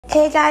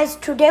Okay guys,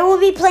 today we'll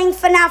be playing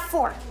Fnaf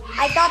 4.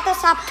 I got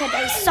this up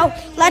today, so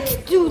let's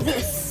do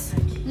this.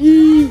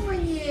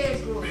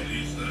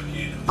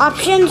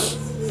 Options.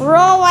 Bro,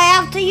 I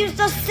have to use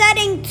the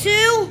setting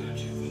too.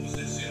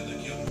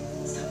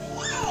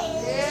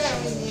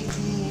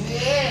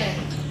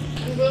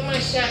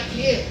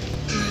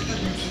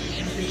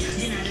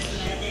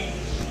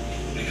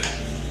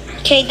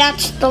 Okay,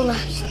 that's the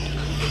last.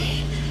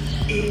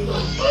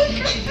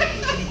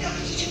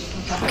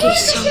 Okay,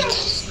 so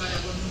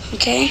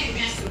okay.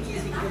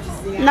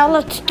 Now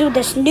let's do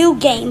this new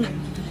game.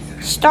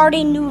 Start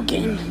a new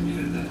game.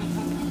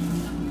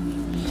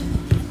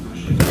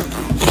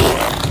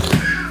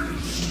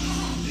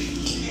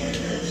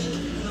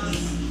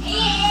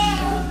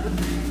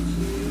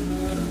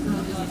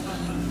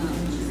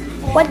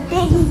 What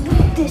day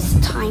this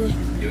time?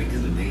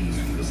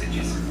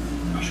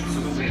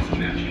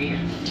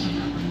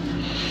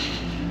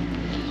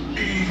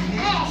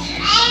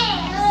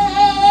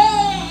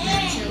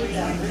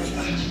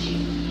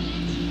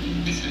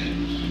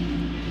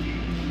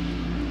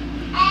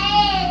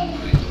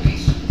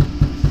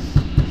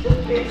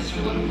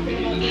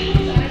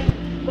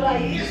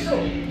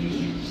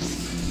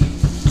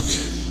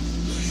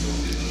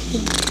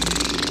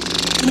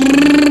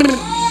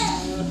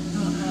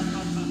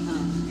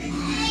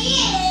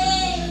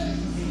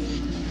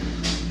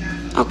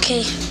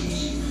 Okay.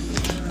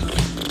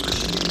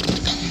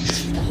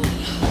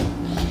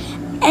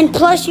 And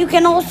plus you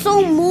can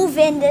also move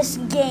in this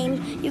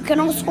game. You can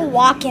also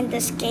walk in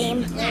this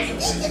game.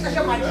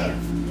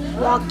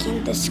 Walk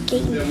in this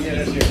game.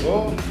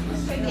 Walk.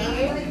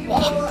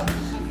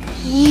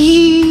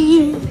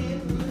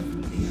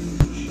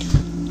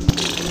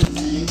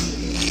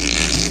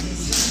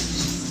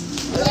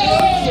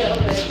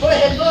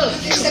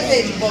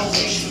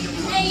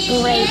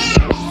 Great.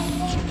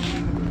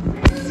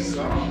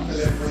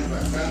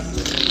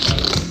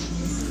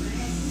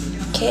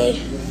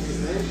 Okay.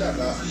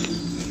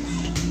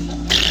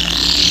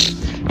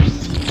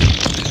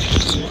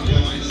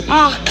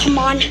 Oh, come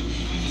on.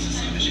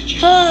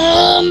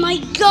 Oh my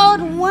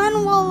God, when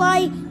will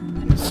I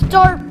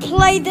start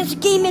play this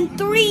game in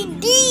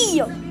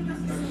 3D?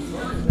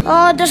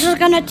 Oh, this is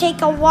gonna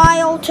take a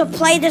while to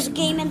play this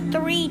game in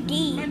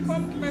 3D.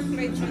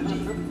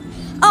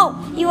 Oh,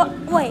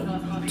 wait,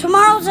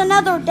 tomorrow's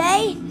another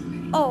day?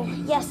 Oh,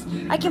 yes,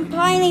 I can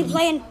finally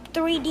play in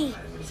 3D.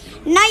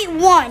 Night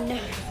 1.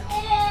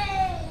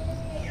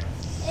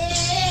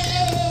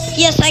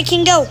 Yes, I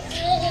can go.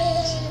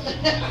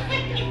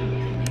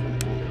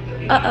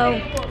 Uh-oh.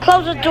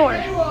 Close the door.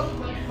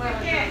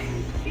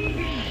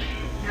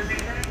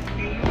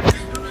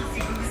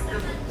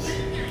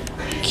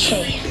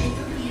 Okay.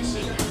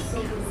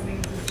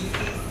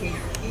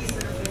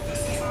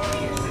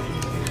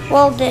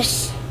 Well,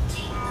 this.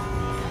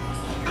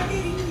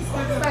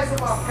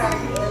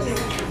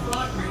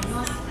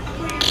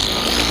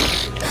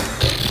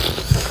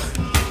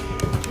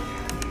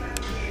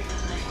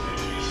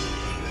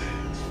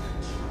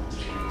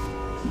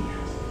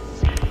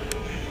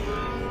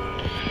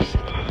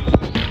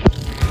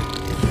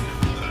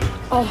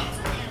 Oh.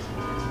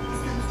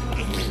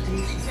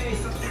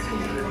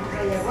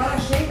 Agora a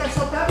gente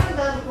só tá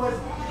mandando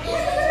coisa. Pega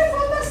o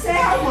telefone da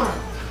Serra, mano.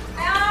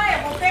 Ah, eu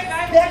vou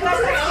pegar. Pega o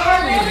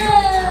telefone.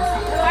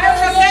 Eu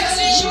já até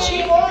desisti.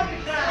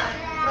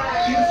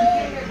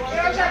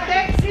 Eu já até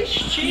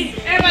desisti.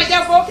 Mas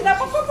é bom que dá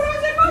pra comprar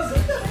um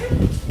negocinho também.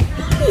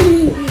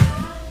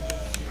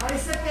 Aí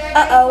você pega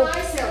e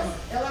vai, Selma.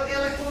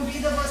 Ela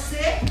convida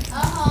você.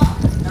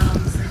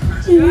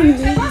 Um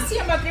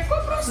negocinho, mas tem que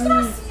comprar uns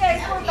trocinhos aí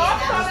por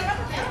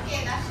 $9.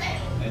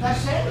 Tá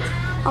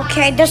cheio?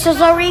 Okay, this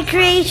is a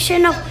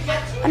recreation of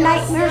a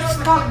nightmare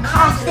Scott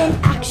Cawthon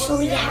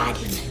actually had.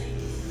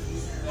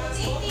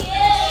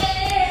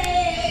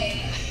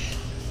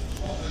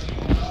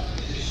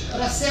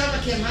 Pra Selma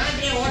que é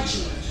magra é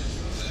ótimo.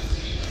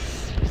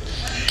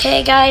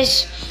 Okay,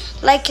 guys,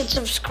 like and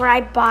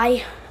subscribe.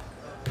 Bye.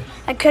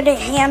 I couldn't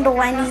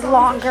handle any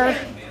longer.